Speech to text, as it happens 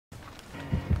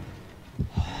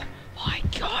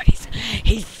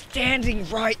He's standing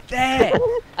right there!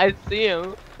 I see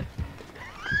him.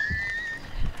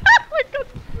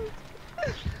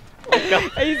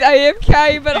 He's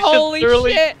AFK, but holy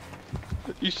shit!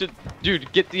 You should,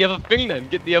 dude, get the other thing then.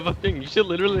 Get the other thing. You should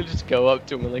literally just go up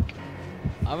to him and like.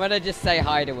 I'm gonna just say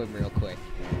hi to him real quick.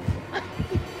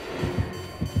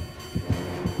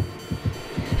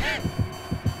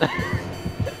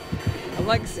 I'm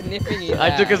like sniffing his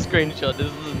I took a ass. screenshot.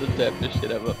 This is the deftest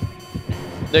shit ever.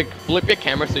 Like, flip your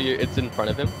camera so it's in front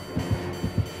of him.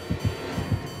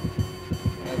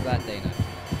 Where's that,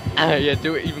 Dino? Yeah,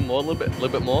 do it even more, a little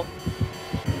bit more.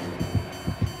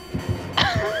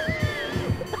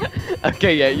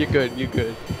 Okay, yeah, you're good, you're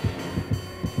good.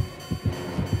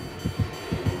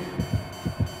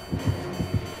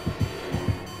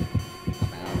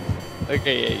 I'm out.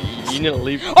 Okay, yeah, you need to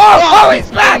leave. Oh, he's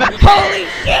back! Holy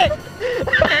shit!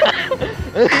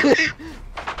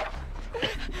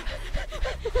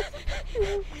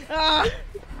 Ah.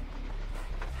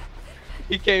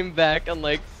 He came back and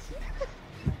like,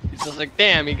 he's just like,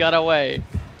 damn, he got away.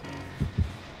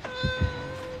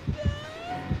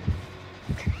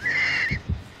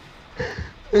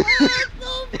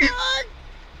 What the fuck?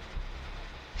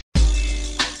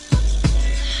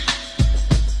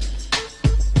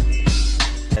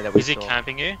 Is he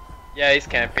camping you? Yeah, he's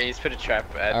camping. He's put a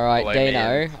trap at Alright, below me Dino,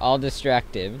 and- I'll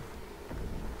distract him.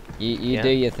 You Yeah. do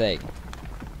your thing.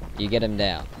 You get him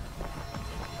down.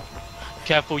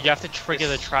 Careful, you have to trigger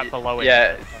the trap below it.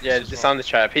 Yeah, yeah, As just well. on the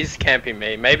trap. He's camping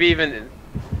me. Maybe even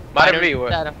might be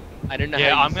worse. I don't know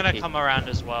Yeah, how I'm gonna come around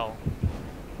as well.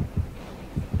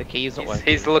 The key isn't working.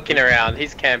 He's looking around.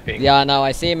 He's camping. Yeah, I know,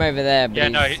 I see him over there, but Yeah,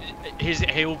 no, he's...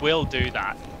 he will do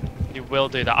that. He will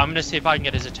do that. I'm gonna see if I can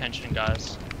get his attention,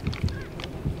 guys.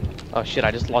 Oh shit,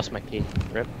 I just lost my key.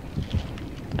 Rip.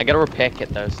 I got a repair kit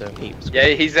though, so heaps. Yeah,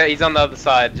 he's on the other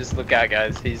side. Just look out,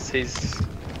 guys. He's in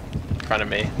front of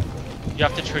me. You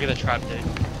have to trigger the trap, dude.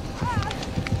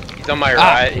 He's on my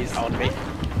right. He's on me.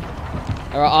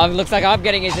 Alright, looks like I'm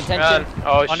getting his attention. Run.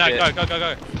 Oh, Oh no, shit.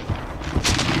 go.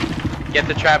 Get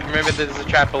the trap. Remember, there's a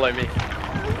trap below me.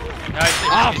 No,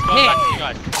 he's going back to you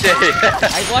guys. Shit.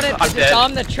 I wanted I'm to dead.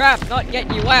 disarm the trap, not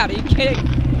get you out. Are you kidding?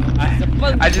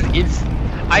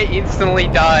 I instantly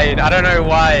died. I don't know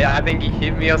why. I think he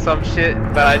hit me or some shit,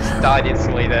 but I just died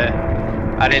instantly there.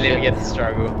 I didn't even get to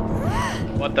struggle.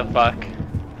 What the fuck?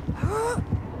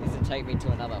 This will take me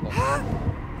to another hook.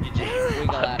 You just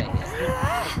wiggle out of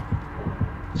here.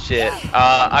 Shit.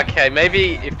 Okay,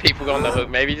 maybe if people go on the hook,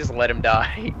 maybe just let him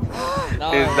die.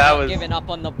 No, Dude, I'm that not was- giving up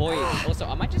on the boys. Also,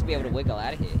 I might just be able to wiggle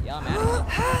out of here. Yeah, I'm out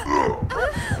of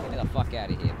here. Get the fuck out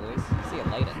of here, boys. See you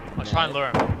later. I'll try and lure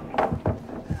him.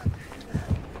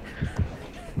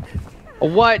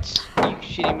 What? You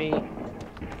shitting me?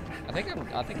 I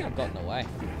think I've gotten away.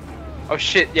 Oh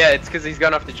shit, yeah, it's because he's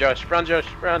gone after Josh. Run, Josh,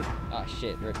 run. Oh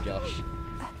shit, rip Josh.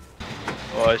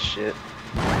 Oh shit.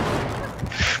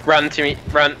 Run, Timmy,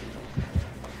 run.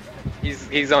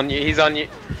 He's on you, he's on you.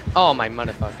 Oh my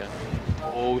motherfucker.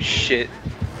 Oh shit.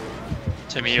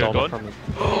 Timmy, you're Stole it good? from me.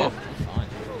 Yeah, fine.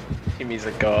 Timmy's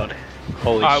a god.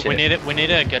 Holy Alright, shit. we need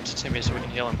to get to Timmy so we can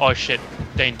heal him. Oh shit.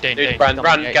 Dean. Dude, run,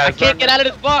 run, I guys, can't run. get out of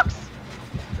this box!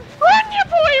 Run, you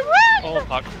boy, run! Oh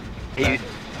fuck. He...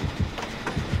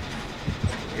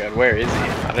 God, where is he?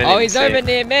 I don't Oh, even he's see over it.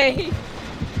 near me.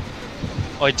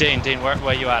 Oh, Dean,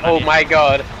 where you at? I Oh need- my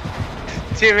god.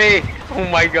 Timmy! Oh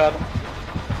my god.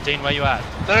 Dean, where you at?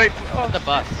 No, Oh, the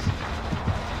bus.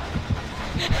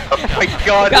 oh my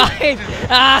god. Guys!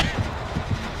 Ah!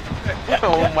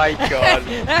 Oh my god.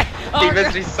 Oh, He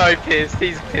must be so pissed.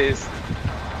 He's pissed.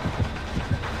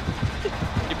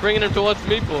 You're bringing him towards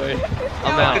me, boy.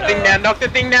 I'm Knock the out. thing down, knock the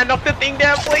thing down, knock the thing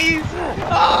down, please!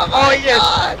 Oh, Oh, my yes.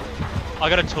 God. I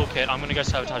got a toolkit. I'm gonna go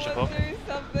sabotage the book. Do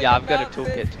something Yeah, I've got a about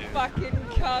toolkit this too. Fucking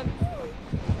cunt.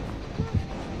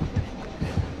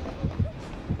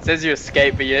 Says you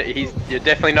escaped, but you're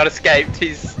definitely not escaped.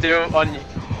 He's still on you.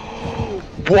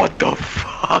 What the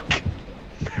fuck?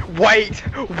 Wait,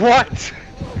 what?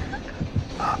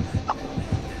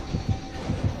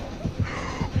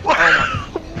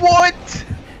 What?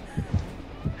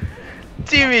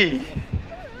 Timmy!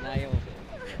 Nailed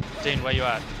it. Dean, where you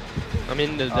at? I'm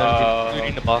in the Oh.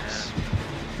 looting the box.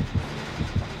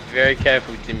 Very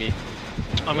careful, Timmy.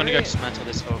 I'm gonna go dismantle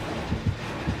this hook.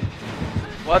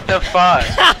 What the fuck?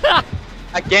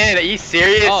 Again, are you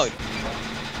serious? Oh.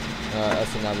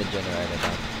 That's another generator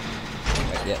then.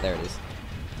 Wait, yeah, there it is.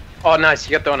 Oh, nice,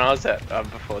 you got the one I was at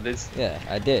before this. Yeah,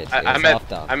 I did. It I'm was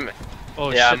at, after. Oh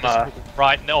Yeah, shit, I'm, this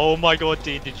right. Oh my god,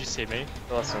 Dean, did you see me?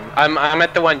 awesome. I'm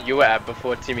at the one you were at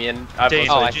before, Timmy, and I've Dave,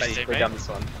 also did you see basically me? done this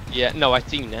one. Yeah, no, I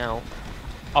see you now.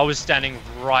 I was standing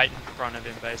right in front of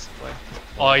him, basically.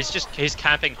 Oh, he's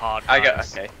camping hard. I got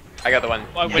guys. okay. I got the one.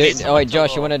 Oh, we Dude, need oh someone wait, to Josh,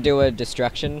 you roll. want to do a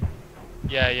distraction?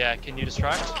 Yeah. Can you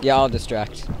distract? Yeah, I'll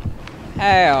distract.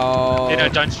 Hey-oh. Dino,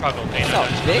 don't struggle. Dino, Stop,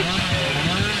 don't bitch.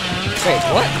 Wait,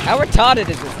 what? How retarded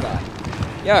is this guy?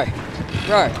 Yo,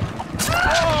 bro.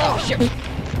 Oh shit.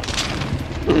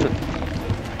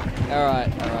 Alright, I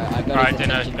got Alright, his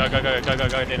Dino, attention.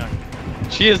 go, Dino.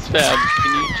 She is fab.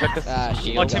 Can you check us? Ah,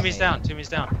 shit. Oh, got Timmy's me. down. Timmy's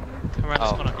down. Come around this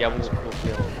Oh, corner. yeah, we'll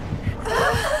feel.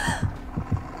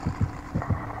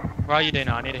 Where are you,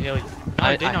 Dino? I need to heal you.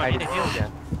 No, Dino, I need to heal you. Yeah.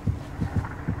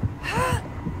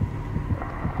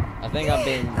 I think I'm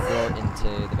being brought into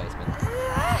the basement. Is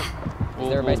We'll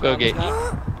there a go basement? get you.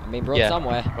 I'm being brought Yeah.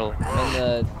 somewhere. Well, I'm in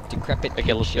the decrepit.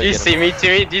 Okay, let's Do you see me,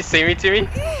 Timmy? Do you see me, Timmy? Oh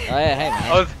yeah, hey man.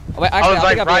 I was. Oh, wait, actually, was, I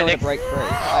think like, I'll right be able next- to break free. Oh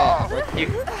yeah, break free. You.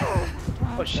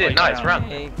 Oh shit! Wait, Nice, no. run.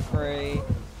 Break free.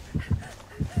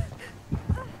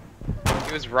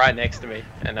 He was right next to me,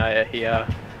 and he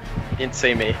didn't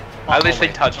see me. Oh, I literally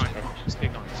wait, touched keep him. going. Just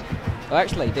keep going. Oh,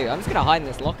 actually, dude, I'm just gonna hide in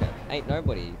this locker. Ain't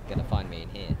nobody gonna find me in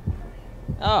here.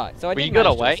 Oh, so I Well, did you got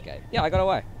manage to away? escape. Yeah, I got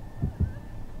away.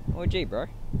 Oh gee, bro.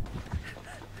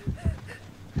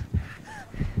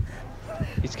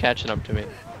 he's catching up to me.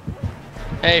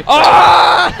 Hey.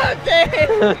 Oh,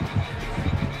 damn!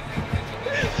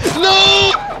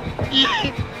 No!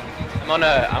 I'm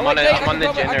on the I can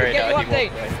generator. get you up, He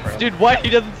Dave. walked away from- Dude, what? He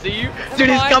doesn't see you? Dude,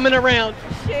 he's Fine. coming around.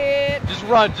 Shit! Just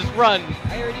run, just run.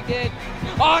 I already did.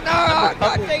 Oh no!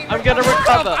 God dang, I'm gonna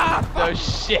recover. Ah, No fuck.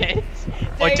 shit.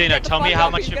 Oh, Dave, Dino, get the tell me fuck how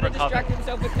up, much he's you've gonna recovered. distract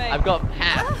himself with me. I've got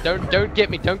half. Don't get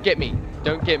me. Don't get me.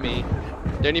 Don't get me.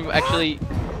 Don't even actually.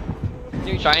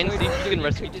 Dude, try and dude, see if you dude, can you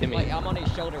rescue just, Timmy. Like, I'm on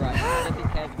his shoulder right now. I don't think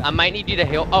he cares about I might need you to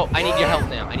help. Oh, I need your help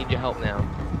now. I need your help now.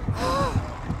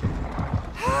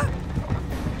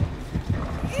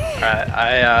 Alright,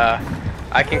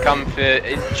 I can come for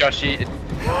Joshy.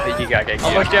 You gotta get Oh,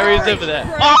 gear. my Jerry's over there.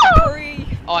 Free.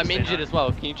 Oh, I'm injured as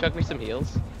well. Can you chuck me some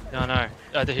heals? No.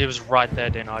 He was right there,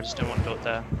 Dino. I just didn't want to do it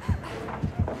there.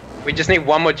 We just need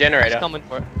one more He's generator. coming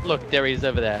for it. Look, there he is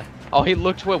over there. Oh, he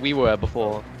looked where we were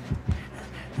before.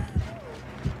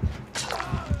 So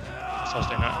I was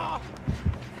doing that.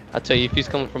 I'll tell you if he's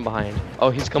coming from behind. Oh,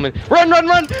 he's coming. Run!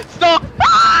 Stop!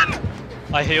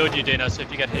 I healed you, Dino, so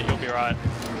if you get hit, you'll be right.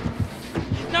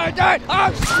 No, don't!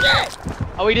 Oh shit!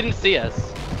 Oh, he didn't see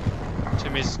us.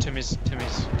 Timmy's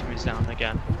down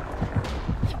again.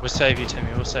 We'll save you,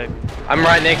 Timmy. We'll save you. I'm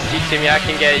right next to you, Timmy. I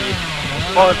can get you.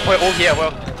 Oh, we're all here.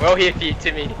 We're all here for you,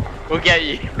 Timmy. We'll get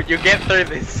you. You'll get through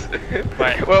this.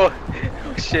 Wait. Well,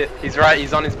 shit. He's right.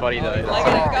 He's on his body Oh, though. look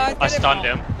at him, guys, I get stunned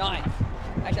off. him. Nice.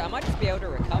 Actually, I might just be able to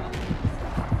recover.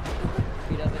 If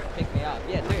he doesn't pick me up.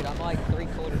 Yeah, dude, I'm like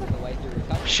 3/4 of the way through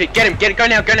recovery. Shit. Get him. Go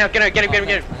now. Get him. Get him.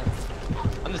 Thanks, man.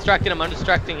 I'm distracting him. I'm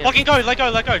distracting him. Fucking go, let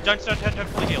go. Don't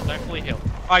fully heal. Don't fully heal.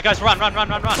 Alright, guys, run.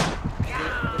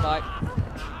 Goodbye.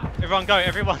 Everyone go.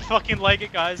 Everyone fucking leg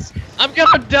it, guys. I'm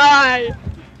gonna die.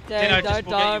 Dave, Dino, just don't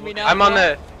we'll die get on you, me we'll now. I'm on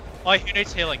the. Oh, who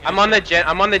needs healing? I'm on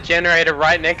the generator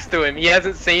right next to him. He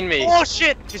hasn't seen me. Oh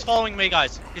shit! He's following me,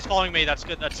 guys. He's following me. That's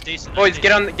good. That's decent. Boys,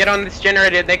 get on this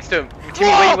generator next to him.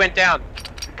 Timmy, where you went down.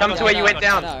 Come to where you went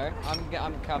down. No,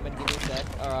 I'm coming. Give me a sec.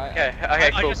 Alright.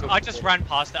 Okay, cool. I just ran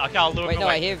past that. Okay, I'll lure Wait, him no,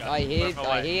 away. I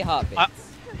hear heartbeats.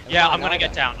 Yeah, Come I'm on, gonna okay.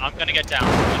 get down. I'm gonna get down.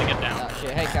 Oh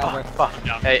shit, hey Calvert. Fuck. I'm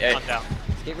down. Hey. I'm down.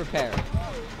 Keep repairing.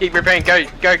 Keep repairing.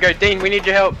 Go. Dean, we need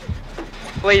your help.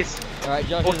 Please. Alright,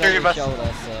 Josh All is three on of his us.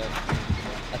 shoulder, so...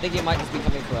 I think he might just be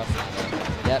coming for us now,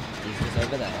 though. Yep, he's just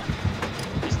over there.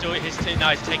 He's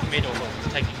taking me to a wall.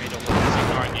 He's taking me to a wall. He's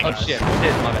ignoring you Oh guys. shit. My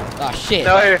bad. Oh shit!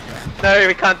 No,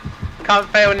 we can't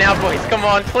fail now, boys. Come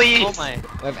on, please. Oh my.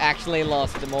 We've actually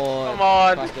lost more... Come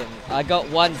on. Fucking... I got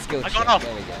one skill I check. got off.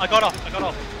 There we go. I got off.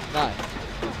 Nice.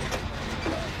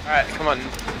 Alright, come on.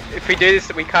 If we do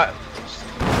this, we can't.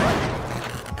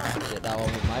 Shit, that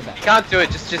one was my You bad. can't do it.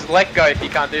 Just let go if you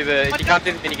can't do the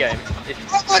mini game.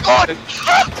 Oh my god!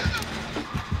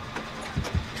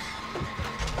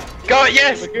 Go,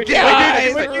 yes!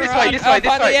 Guys, This way, run! this I'll way,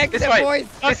 find the exit, this way, boys.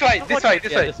 this way, this way,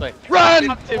 this Yeah, way. this way.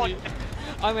 Run! Timmy.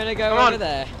 I'm gonna go Come on. over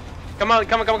there. Come on.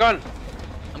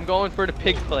 I'm going for the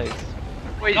pig place.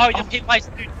 Wait, No, your pig place,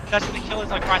 dude. That's the killer's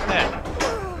like right there.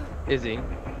 Is he?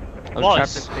 I'm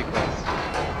Was. trapped in pig place.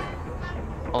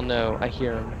 Oh no, I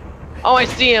hear him. Oh, I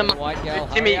see him. White girl,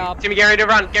 Timmy, hurry up. get ready to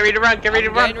run. Get ready to run. I'm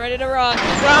getting ready to run.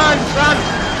 Run!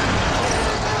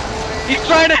 He's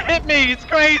trying to hit me. It's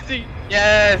crazy.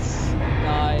 Yes.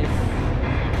 Nice.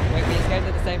 Wait, we escaped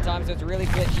at the same time, so it's really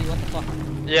glitchy. What the fuck?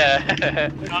 Yeah.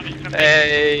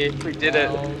 Hey, we did it.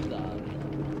 Well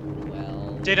done.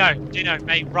 Well. Dino,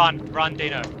 mate, run,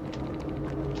 Dino.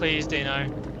 Please, Dino.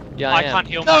 Yeah, I am. can't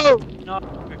heal No! No.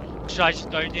 Should I just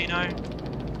go, Dino?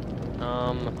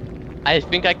 I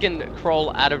think I can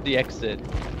crawl out of the exit.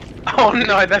 Oh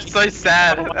no, that's so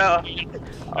sad. Okay,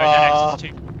 Uh, X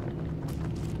is too-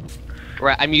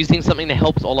 Right, I'm using something that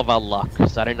helps all of our luck,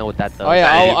 so I don't know what that does. Oh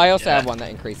yeah, Hey, I also yeah. have one that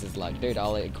increases luck. Dude,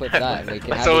 I'll equip that and we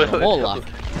can That's have all- even more luck.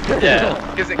 Yeah,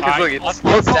 because look, Alright, it's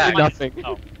I'll- stacked. nothing.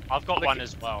 Oh, I've got one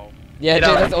as well. Yeah, You dude,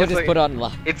 know, let's all it's just like- put on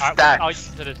luck. It's I'll stacked.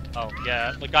 use it as, oh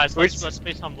yeah, look guys, let's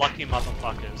be some lucky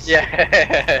motherfuckers.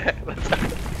 Yeah.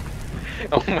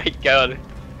 Oh my god.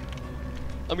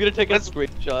 I'm gonna take a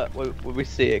screenshot when we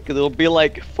see it, because it'll be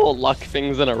like 4 luck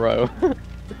things in a row.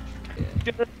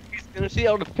 He's gonna see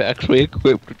all the facts we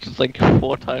equipped, which is like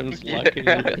 4 times luck. and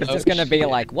you'll be, It's "Oh, just gonna be shit."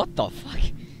 like, what the fuck?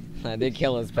 Like, the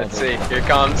killer's probably. Let's see. Here it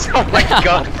comes. Oh my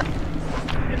god.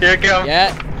 Here it comes.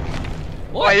 Yeah.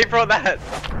 Why you brought that?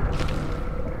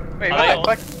 Wait, I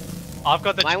what the fuck? I've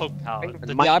got the Mine- chalk power.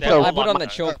 mine- Yeah, I they're put on all- the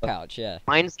chalk pouch, yeah.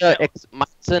 Mine's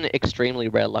an extremely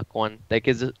rare luck one. That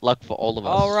gives it luck for all of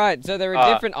us. Alright, so there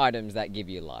are different items that give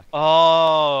you luck.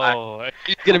 Oh,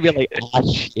 He's gonna be like,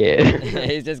 oh shit.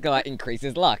 He's just gonna like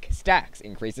increases luck, stacks,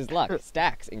 increases luck,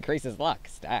 stacks, increases luck,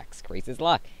 stacks, increases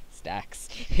luck, stacks.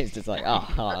 He's just like,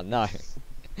 oh no.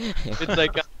 It's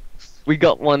like, we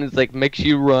got one, it's like, makes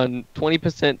you run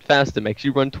 20% faster, makes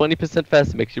you run 20%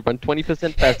 faster, makes you run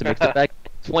 20% faster, makes you back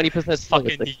 20% slower.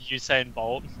 fucking It's like, Usain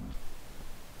Bolt.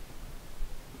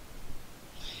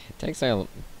 takes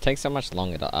so much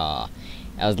longer to I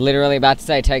was literally about to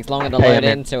say it takes longer to Hey, load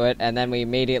man. into it, and then we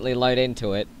immediately load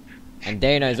into it. And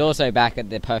Dino's also back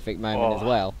at the perfect moment as Oh.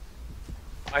 well.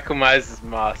 Michael Myers'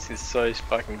 mask is so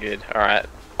fucking good. Alright.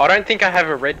 I don't think I have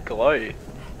a red glow.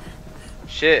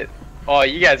 Shit. Oh,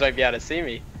 you guys won't be able to see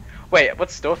me. Wait,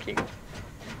 what's stalking?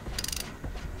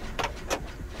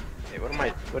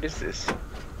 Wait, what is this?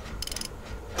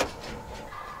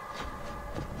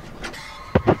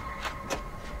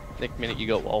 next minute you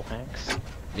got wall hacks.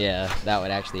 Yeah, that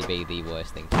would actually be the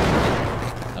worst thing to do.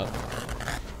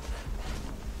 Oh.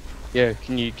 Yeah,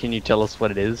 can you tell us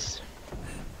what it is?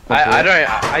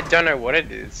 I don't know what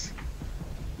it is.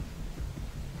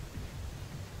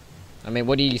 I mean,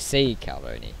 what do you see,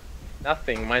 Calvoni?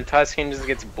 Nothing. My entire screen just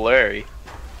gets blurry.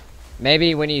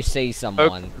 Maybe when you see someone,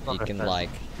 on you the can person. like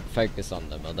focus on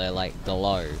them, or they're like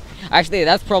glow. Actually,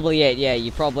 that's probably it. Yeah,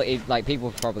 you probably like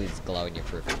people probably just glow in your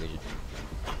peripheral vision.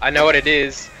 I know what it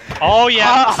is. Oh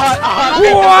yeah.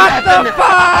 What the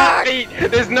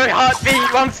fuck? There's no heartbeat.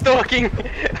 I'm stalking.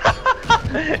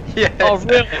 Yes. Oh,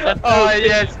 really? That's Oh so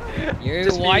yes. You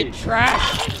Just white me.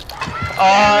 trash! Oh,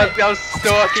 I was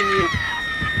stalking you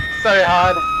so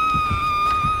hard.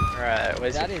 Alright,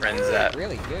 where's That your is friends at?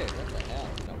 really good. What the hell?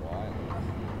 It's been a while.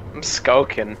 I'm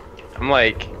skulking. I'm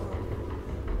like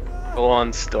full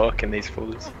on stalking these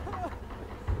fools.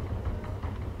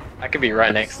 I could be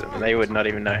right next to them and they would not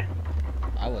even know.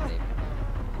 I wouldn't even.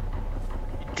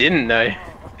 You didn't know.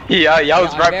 Yeah, I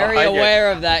was I'm right very behind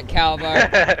aware of that, Calvo. you.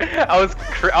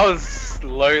 I was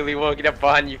slowly walking up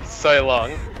behind you for so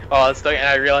long. Oh, I was stalking and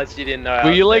I realized you didn't know. I Were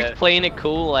was you like there. playing it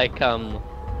cool, like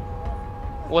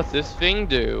what's this thing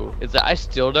do? Is that I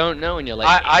still don't know, and you're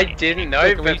like, I didn't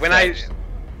know, Quick but when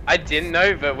I didn't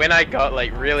know, but when I got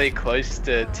like really close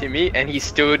to Timmy and he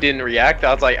still didn't react,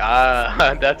 I was like,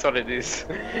 ah, that's what it is.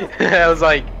 I was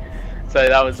like, so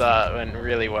that was went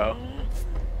really well.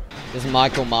 This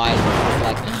Michael Myers is just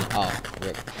like, oh,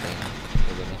 rip.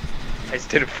 Forgive me. I just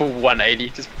did a full 180,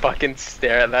 just fucking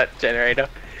stare at that generator.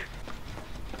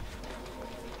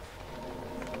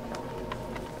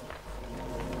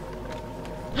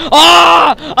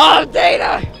 Oh! Oh,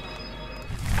 Dana!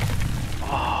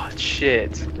 Oh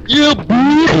shit! yeah,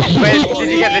 Where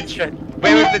did you get the trap?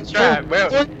 Where was the trap? Where?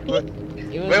 It was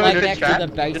Where was like the next trap? to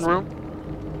the basement.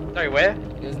 room? Sorry, where?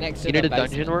 It was next to You the need a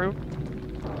basement. dungeon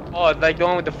room? Oh, like the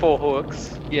one with the 4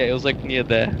 hooks. Yeah, it was like near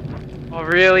there. Oh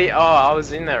really? Oh, I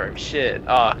was in that room. Shit.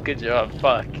 Oh, good job.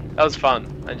 Fuck. That was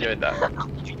fun. I enjoyed that.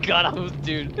 God, I was,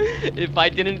 dude. If I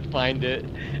didn't find it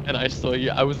and I saw you,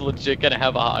 I was legit gonna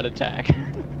have a heart attack.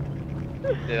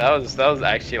 Yeah, that was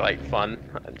actually like fun.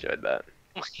 I enjoyed that.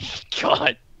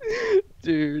 God,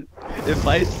 dude. If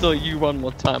I saw you one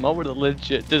more time, I would have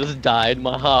legit just died.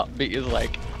 My heartbeat is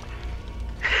like.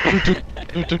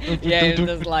 Yeah, it was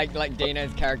just like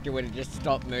Dino's character would have just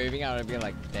stopped moving. I would be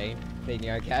like, Dean,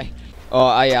 you okay? Oh,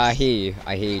 I hear you.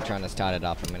 I hear you trying to start it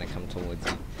up. I'm gonna come towards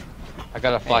you. I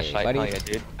got a flashlight. buddy. Oh yeah,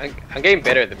 dude. I'm getting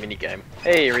better at the minigame.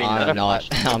 Hey, Arena. I'm not.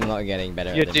 I'm not getting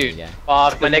better Yeah, at the dude. game. Oh,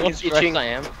 my The neck more is stressed itching. I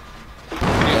am.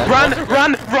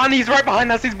 Run! He's right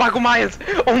behind us. He's Michael Myers.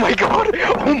 Oh my god.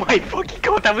 Oh my fucking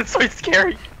god. That was so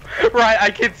scary. Right, I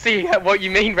can see what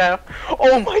you mean, Ralph.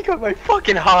 Oh my god, my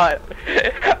fucking heart.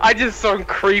 I just saw him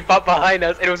creep up behind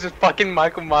us. It was just fucking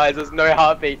Michael Myers. There's no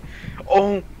heartbeat.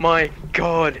 Oh my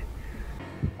god.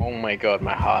 Oh my god,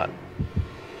 my heart.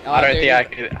 Oh, I don't dude, think I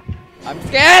could. I'm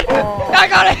scared! I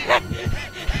got it!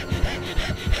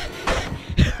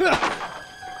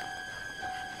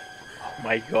 Oh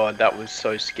my god, that was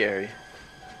so scary.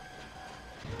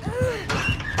 No.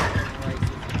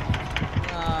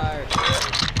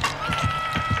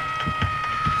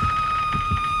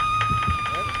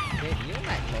 You in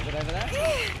that closet over there?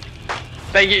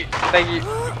 Thank you,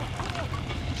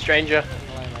 stranger.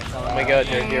 Hello, my fellow. Oh my god,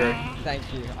 you're a hero. Thank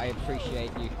you, I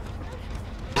appreciate you.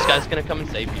 This guy's gonna come and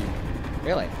save you.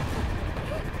 Really?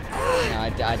 No, I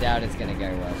doubt it's gonna go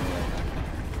well.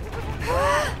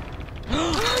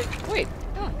 Wait,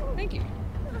 oh, thank you.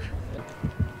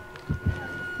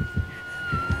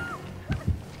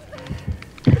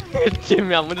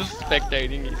 Jimmy, I'm just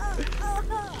spectating you.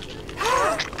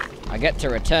 I get to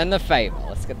return the favor.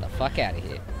 Let's get the fuck out of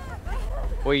here.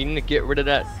 Well, you need to get rid of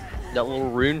that little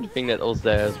rune thing that was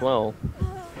there as well.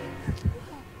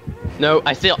 No,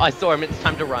 I saw him. It's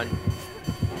time to run.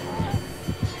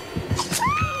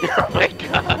 Oh my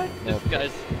god, this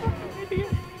guy's.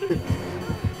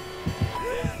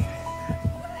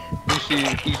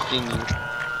 He's seen you.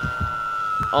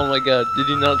 Oh my god, did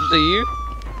he not see you?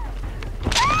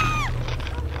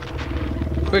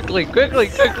 Quickly, you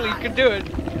can do it.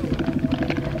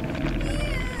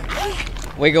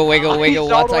 Wiggle, wiggle, wiggle,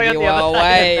 what's like you are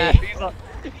away?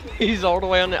 He's all the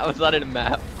way on the other side of the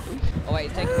map. Oh wait,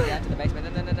 he's taking me down to the basement.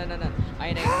 No. I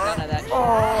ain't none of that shit.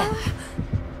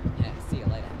 Yeah, see you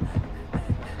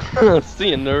later. See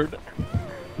you, nerd.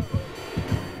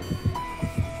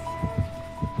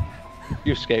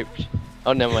 You escaped.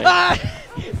 Oh, never mind.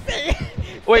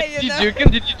 Wait, did you duke him?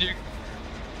 Did you duke?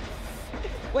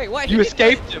 Wait, what? You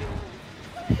escaped him.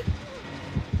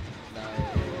 No,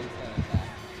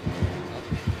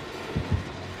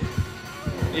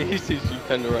 Yeah, he sees you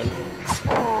trying to run.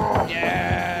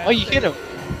 yeah. Oh, you hit him.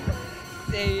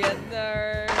 See ya,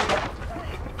 nerd. Oh,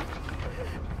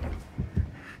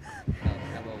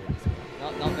 how well will this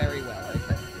work? Not very well.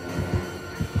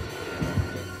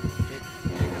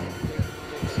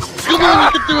 Come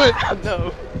on, you can do it.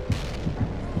 No.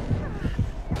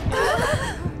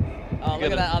 Oh,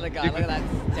 look at that other guy. Look at that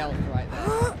stealth right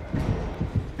there.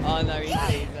 Oh no, he's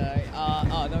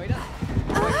oh no, he doesn't.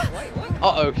 Wait, what?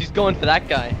 Uh-oh, he's going for that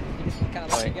guy. He just kind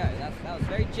of let me go. That was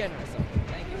very generous of him.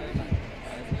 Thank you very much.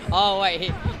 Oh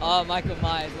wait, oh Michael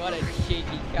Myers, what a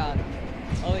cheeky cunt.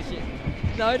 Holy shit.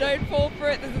 No, don't fall for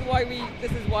it. This is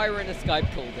why we're in a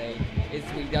Skype call, Dean. Is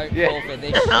we don't fall for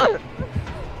this shit.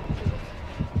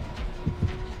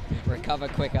 Recover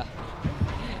quicker.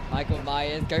 Michael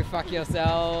Myers, go fuck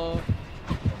yourself.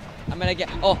 I'm gonna get.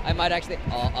 Oh, I might actually.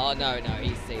 Oh no,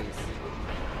 he sees.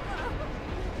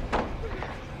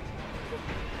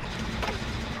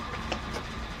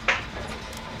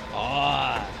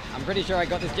 Oh, I'm pretty sure I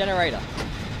got this generator.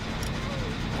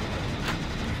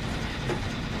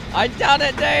 I done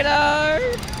it, Dino!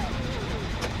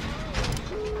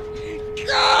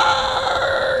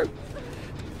 Go!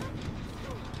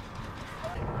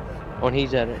 When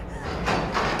he's at it.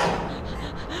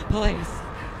 Please.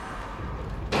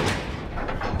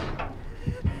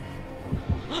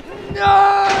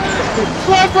 No!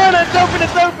 Run! It's open!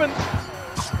 It's open!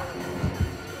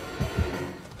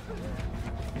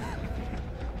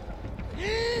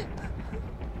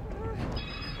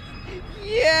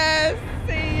 Yes!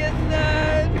 See you,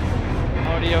 nerd!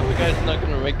 Audio, the guy's not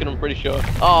gonna make it, I'm pretty sure.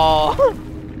 Oh!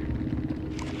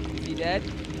 Is he dead?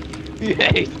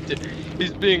 Yeah,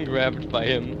 he's being grabbed by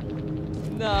him.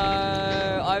 No,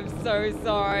 I'm so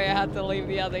sorry. I had to leave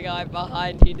the other guy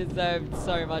behind. He deserved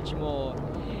so much more.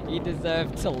 He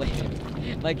deserved to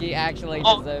live. Like, he actually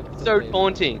deserved to so live.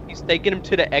 taunting. He's taking him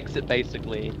to the exit,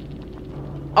 basically.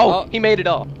 Oh, he made it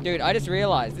off. Dude, I just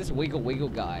realized this Wiggle Wiggle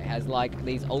guy has, like,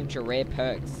 these ultra rare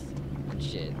perks and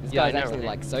shit. This Yeah, guy's I know, actually, right?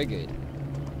 like, so good.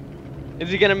 Is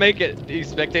he gonna make it? Are you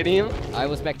spectating him? I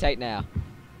will spectate now.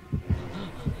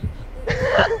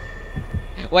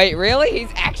 Wait, really?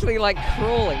 He's actually, like,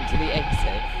 crawling to the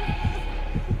exit.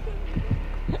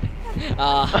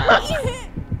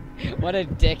 What a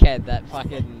dickhead that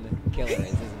fucking killer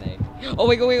is, isn't he? Oh,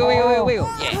 wiggle, wiggle, wiggle, wiggle, wiggle.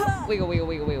 Yeah. Wiggle, wiggle,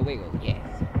 wiggle, wiggle, wiggle. Yeah.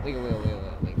 Wiggle, wiggle, wiggle,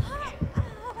 wiggle, wiggle. Yeah.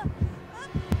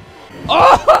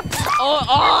 Oh!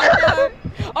 Oh,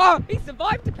 no! Oh, he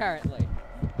survived, apparently.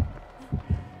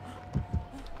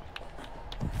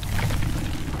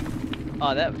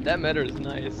 Oh, that matter is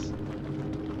nice.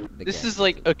 The This game. is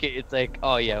like, okay, it's like,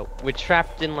 oh yeah, we're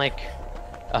trapped in like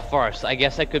a forest. I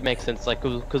guess that could make sense, like,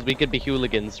 because we could be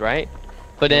hooligans, right?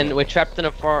 But then we're trapped in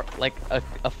a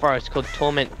forest called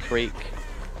Torment Creek.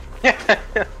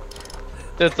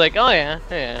 So it's like, oh yeah.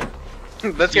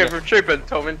 Let's go for a trip on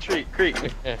Torment Creek.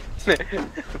 It's like,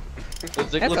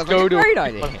 That let's sounds go like a to great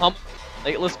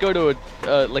idea. let's go to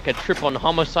a trip on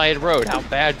Homicide Road. How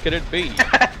bad could it be?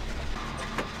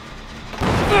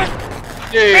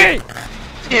 Dude,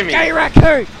 Timmy, Gay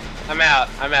raccoon! I'm out.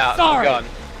 Sorry. I'm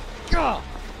God. gone.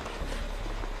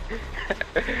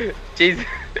 Jeez.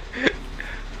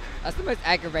 That's the most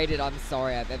aggravated I'm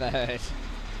sorry I've ever heard.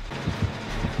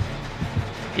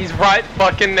 He's right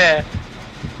fucking there.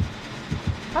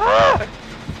 Ah!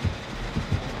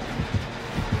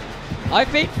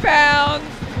 I've been found!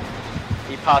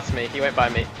 He passed me. He went by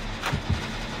me.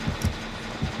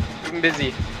 I'm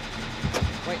busy.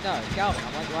 Wait, no, Calvin,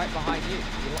 I'm like right behind you.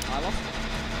 I lost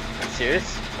it. Are you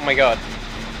serious? Oh my god.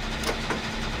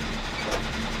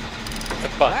 The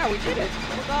fuck? Wow, we did it!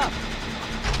 What's up?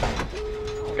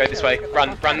 Go this way.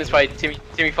 Run this way.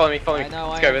 Timmy, follow me. I know,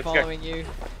 Let's I go. am Let's go. following you.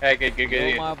 Hey, good.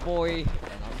 You're my boy, and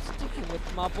I'm sticking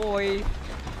with my boy.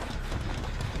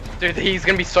 Dude, he's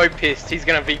gonna be so pissed. He's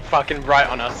gonna be fucking right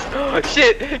on us. Oh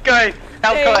shit! Go!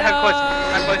 How close? How close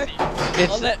are you?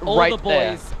 It's I'll let all right the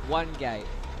there. boys one gate.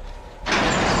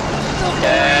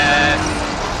 Yeah.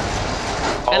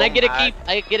 And I get to Oh,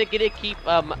 keep,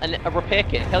 a repair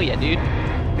kit. Hell yeah, dude.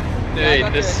 Yeah, I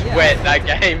got Dude, the the- yeah. sweat that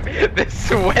game. The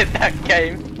sweat that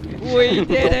game. We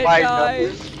did it, Oh my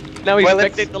guys! Now we Well,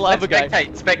 spectate the lava guy.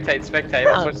 Spectate.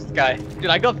 Let's watch this guy. Dude,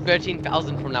 I got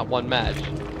 13,000 from that one match.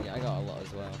 Yeah, I got a lot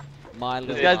as well. My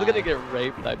little This guy's eye. gonna get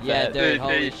raped, I Yeah, bet. dude, Dude,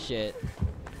 holy dude. shit.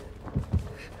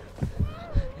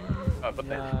 Oh, but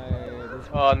No, this-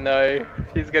 oh no,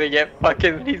 he's gonna get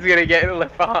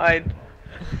left behind.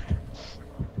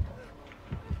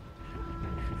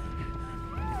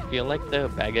 I feel like the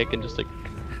bad guy can just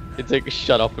it's like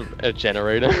shut off a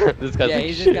generator. This guy's yeah, like,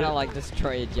 he's shit. just gonna like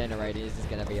destroy a generator. He's just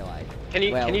gonna be like, Can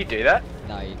you well, do that?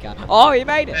 No, you can't. Oh, he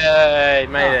made it! Hey,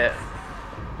 made it.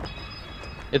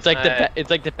 It's like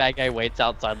the bad guy waits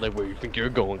outside like, where you think you're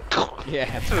going? Yeah.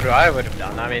 That's what I would have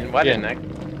done. I mean, why Yeah. didn't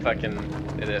I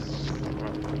fucking did it?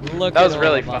 Look That at was all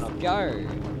really of us fun. Go.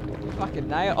 Fucking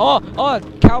nail. Oh,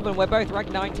 Calvin, we're both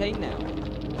ranked 19 now.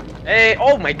 Hey,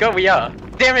 oh my god, we are.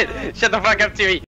 Damn it! Shut the fuck up, Timmy.